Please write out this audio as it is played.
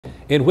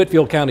In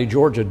Whitfield County,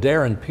 Georgia,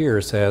 Darren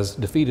Pierce has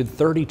defeated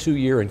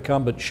 32-year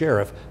incumbent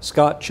Sheriff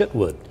Scott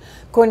Chitwood.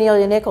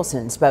 Cornelia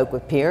Nicholson spoke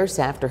with Pierce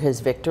after his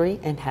victory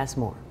and has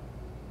more.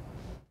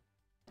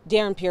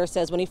 Darren Pierce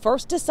says when he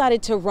first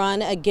decided to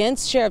run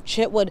against Sheriff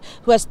Chitwood,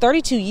 who has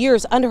 32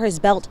 years under his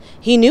belt,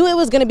 he knew it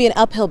was going to be an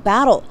uphill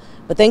battle.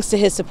 But thanks to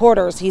his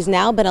supporters, he's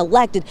now been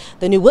elected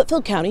the new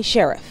Whitfield County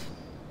Sheriff.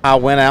 I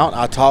went out,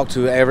 I talked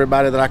to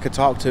everybody that I could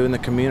talk to in the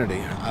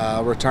community.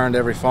 Returned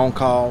every phone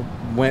call,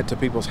 went to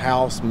people's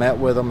house, met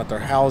with them at their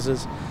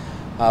houses.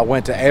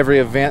 Went to every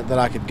event that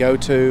I could go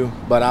to,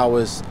 but I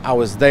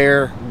was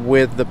there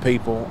with the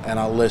people, and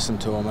I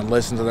listened to them and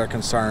listened to their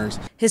concerns.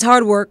 His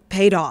hard work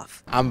paid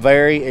off. I'm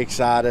very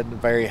excited,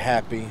 very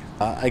happy,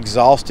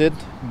 exhausted,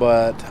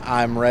 but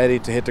I'm ready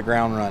to hit the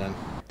ground running.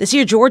 This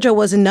year, Georgia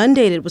was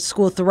inundated with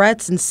school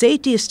threats, and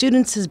safety of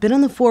students has been on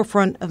the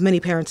forefront of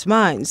many parents'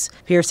 minds.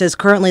 Pierce says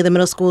currently the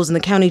middle schools in the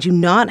county do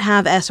not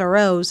have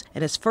SROs,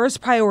 and his first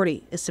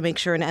priority is to make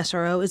sure an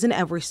SRO is in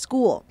every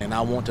school. And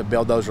I want to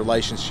build those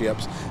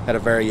relationships at a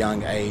very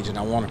young age, and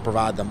I want to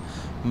provide them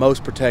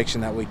most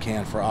protection that we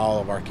can for all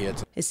of our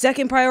kids. His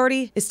second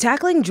priority is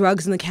tackling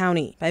drugs in the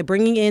county by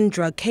bringing in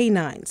drug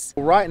canines.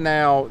 Right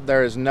now,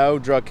 there is no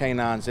drug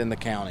canines in the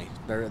county.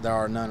 There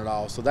are none at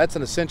all. So that's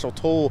an essential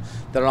tool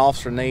that an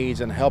officer needs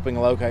in helping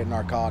locate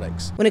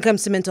narcotics. When it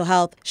comes to mental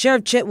health,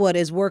 Sheriff Chitwood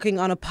is working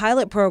on a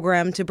pilot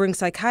program to bring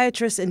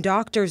psychiatrists and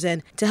doctors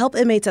in to help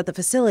inmates at the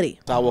facility.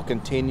 I will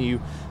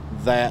continue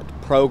that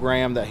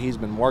program that he's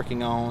been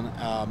working on.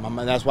 And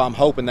that's why I'm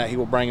hoping that he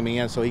will bring me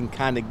in so he can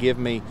kind of give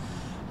me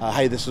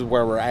hey, this is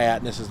where we're at,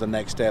 and this is the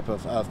next step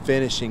of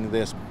finishing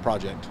this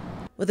project.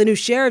 With a new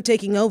sheriff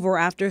taking over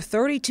after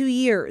 32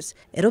 years,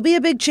 it'll be a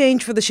big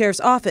change for the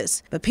sheriff's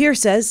office, but Pierce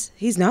says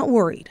he's not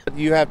worried.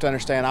 You have to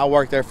understand, I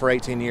worked there for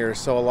 18 years,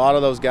 so a lot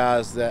of those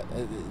guys that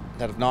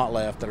have not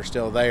left, that are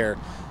still there,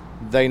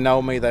 they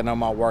know me, they know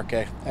my work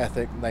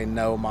ethic, they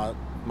know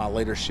my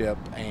leadership,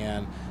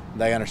 and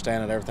they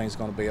understand that everything's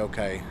going to be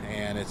okay,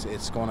 and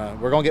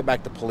we're going to get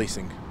back to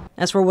policing.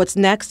 As for what's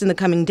next in the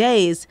coming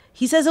days,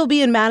 he says he'll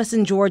be in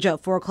Madison, Georgia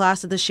for a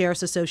class at the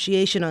Sheriff's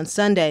Association on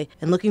Sunday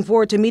and looking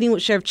forward to meeting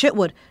with Sheriff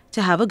Chitwood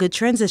to have a good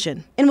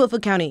transition. In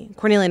Whitfield County,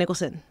 Cornelia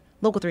Nicholson,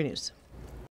 Local 3 News.